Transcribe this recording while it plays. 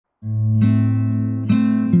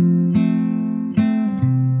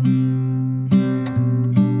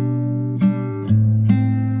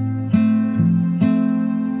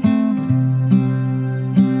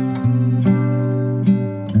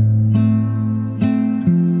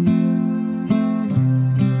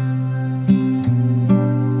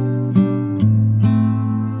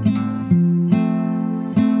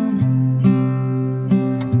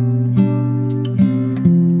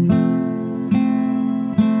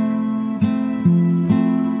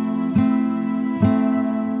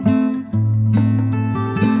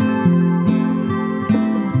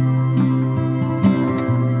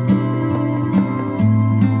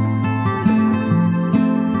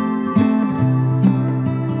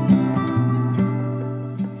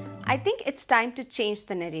think it's time to change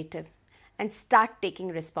the narrative and start taking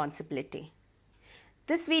responsibility.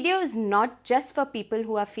 This video is not just for people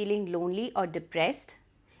who are feeling lonely or depressed,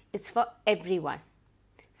 it's for everyone.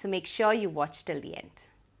 So make sure you watch till the end.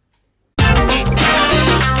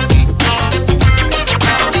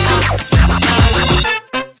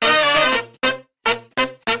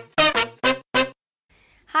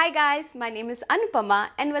 Hi guys, my name is Anupama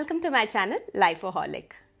and welcome to my channel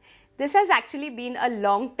Life-O-Holic. This has actually been a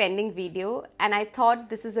long pending video and I thought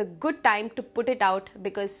this is a good time to put it out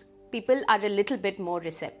because people are a little bit more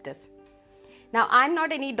receptive. Now I'm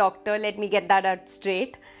not any doctor, let me get that out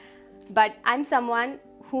straight, but I'm someone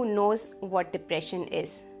who knows what depression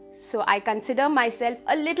is. So I consider myself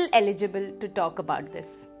a little eligible to talk about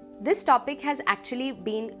this. This topic has actually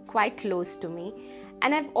been quite close to me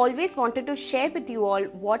and I've always wanted to share with you all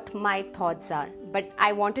what my thoughts are. But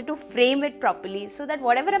I wanted to frame it properly so that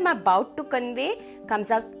whatever I'm about to convey comes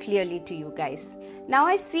out clearly to you guys. Now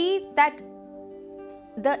I see that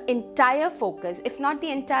the entire focus, if not the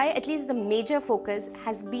entire, at least the major focus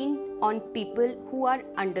has been on people who are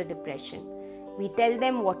under depression. We tell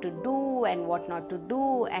them what to do and what not to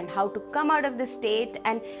do and how to come out of the state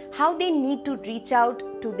and how they need to reach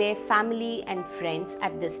out to their family and friends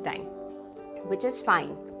at this time, which is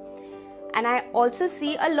fine. And I also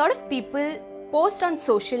see a lot of people post on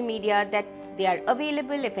social media that they are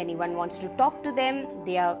available if anyone wants to talk to them.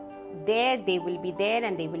 They are there, they will be there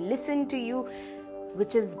and they will listen to you,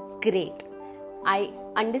 which is great. I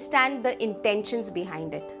understand the intentions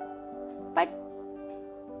behind it. But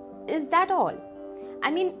is that all?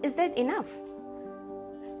 I mean, is that enough?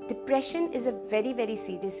 Depression is a very, very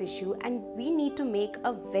serious issue and we need to make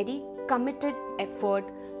a very committed effort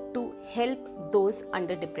to help those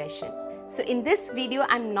under depression. So in this video,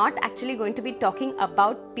 I'm not actually going to be talking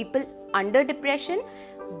about people under depression,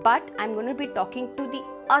 but I'm going to be talking to the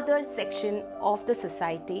other section of the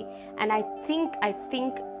society. And I think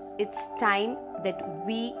it's time that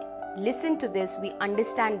we listen to this, we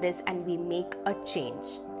understand this, and we make a change.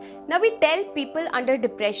 Now we tell people under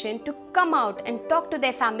depression to come out and talk to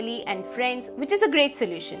their family and friends, which is a great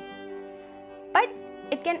solution. But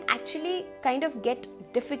it can actually kind of get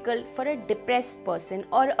difficult for a depressed person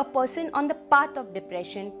or a person on the path of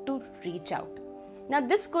depression to reach out. Now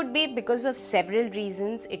this could be because of several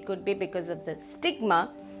reasons. It could be because of the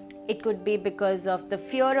stigma. It could be because of the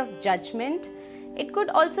fear of judgment. It could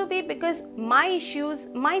also be because my issues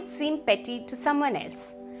might seem petty to someone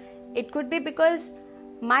else. It could be because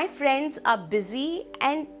my friends are busy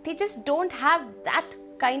and they just don't have that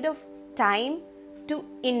kind of time to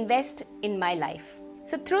invest in my life.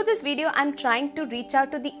 So through this video, I'm trying to reach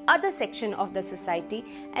out to the other section of the society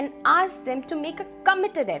and ask them to make a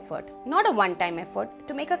committed effort, not a one-time effort,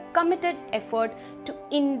 to make a committed effort to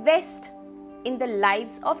invest in the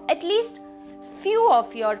lives of at least few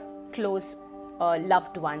of your close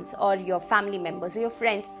loved ones or your family members or your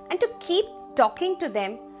friends, and to keep talking to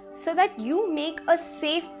them so that you make a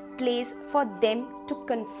safe place for them to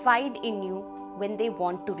confide in you when they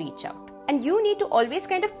want to reach out. And you need to always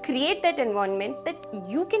kind of create that environment that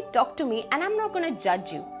you can talk to me and I'm not going to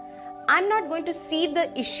judge you. I'm not going to see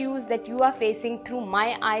the issues that you are facing through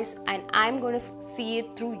my eyes and I'm going to see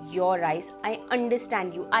it through your eyes. I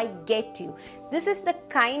understand you. I get you. This is the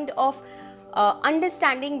kind of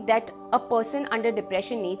understanding that a person under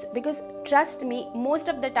depression needs, because trust me, most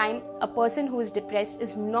of the time a person who is depressed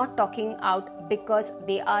is not talking out because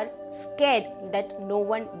they are scared that no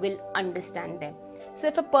one will understand them. So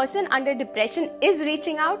if a person under depression is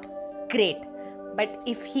reaching out, great. But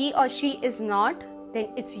if he or she is not, then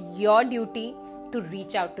it's your duty to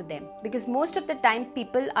reach out to them, because most of the time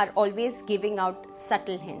people are always giving out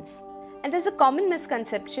subtle hints. And there's a common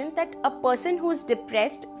misconception that a person who is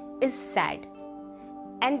depressed is sad.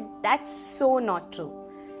 And that's so not true.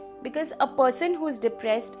 Because a person who is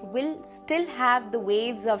depressed will still have the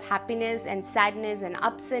waves of happiness and sadness and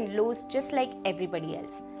ups and lows just like everybody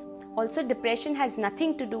else. Also, depression has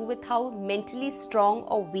nothing to do with how mentally strong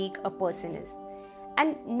or weak a person is.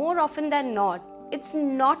 And more often than not, it's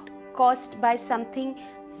not caused by something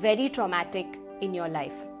very traumatic in your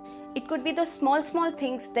life. It could be the small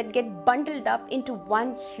things that get bundled up into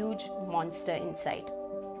one huge monster inside.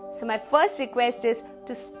 So my first request is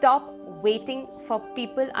to stop waiting for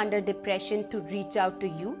people under depression to reach out to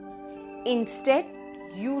you. Instead,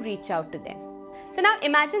 you reach out to them. So now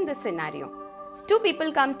imagine this scenario. Two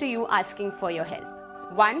people come to you asking for your help.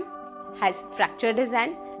 One has fractured his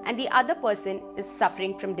hand and the other person is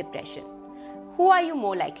suffering from depression. Who are you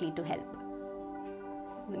more likely to help?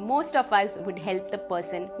 Most of us would help the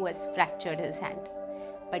person who has fractured his hand.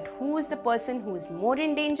 But who is the person who is more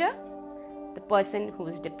in danger? the person who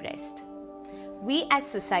is depressed. We as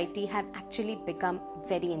society have actually become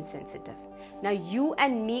very insensitive. Now you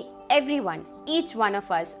and me, everyone, each one of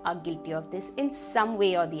us are guilty of this in some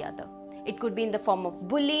way or the other. It could be in the form of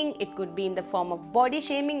bullying, it could be in the form of body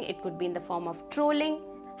shaming, it could be in the form of trolling.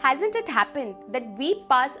 Hasn't it happened that we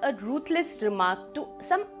pass a ruthless remark to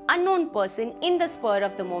some unknown person in the spur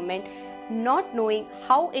of the moment, not knowing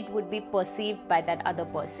how it would be perceived by that other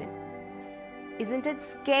person? Isn't it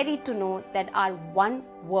scary to know that our one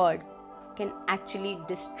word can actually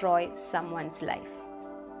destroy someone's life?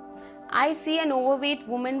 I see an overweight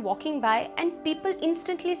woman walking by and people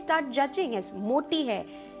instantly start judging as moti hai,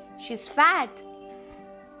 she's fat.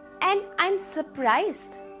 And I'm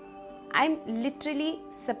surprised. I'm literally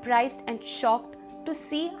surprised and shocked to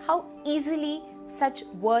see how easily such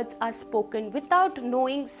words are spoken without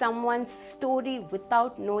knowing someone's story,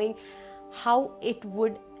 without knowing how it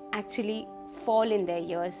would actually fall in their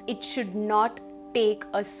ears. It should not take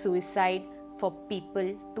a suicide for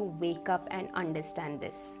people to wake up and understand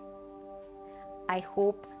this. I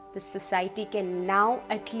hope the society can now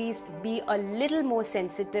at least be a little more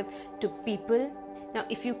sensitive to people. Now,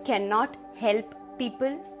 if you cannot help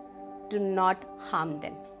people, do not harm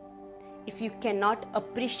them. If you cannot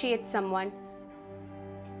appreciate someone,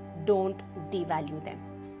 don't devalue them.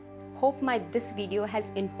 Hope this video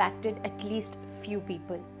has impacted at least few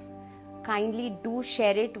people. Kindly do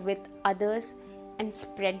share it with others and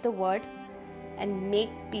spread the word and make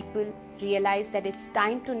people realize that it's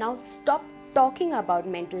time to now stop talking about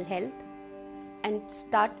mental health and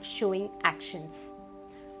start showing actions.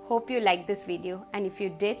 Hope you liked this video, and if you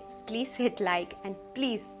did, please hit like and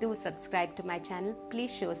please do subscribe to my channel.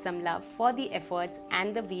 Please show some love for the efforts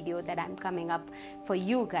and the video that I'm coming up for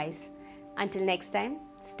you guys. Until next time,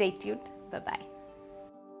 stay tuned. Bye-bye.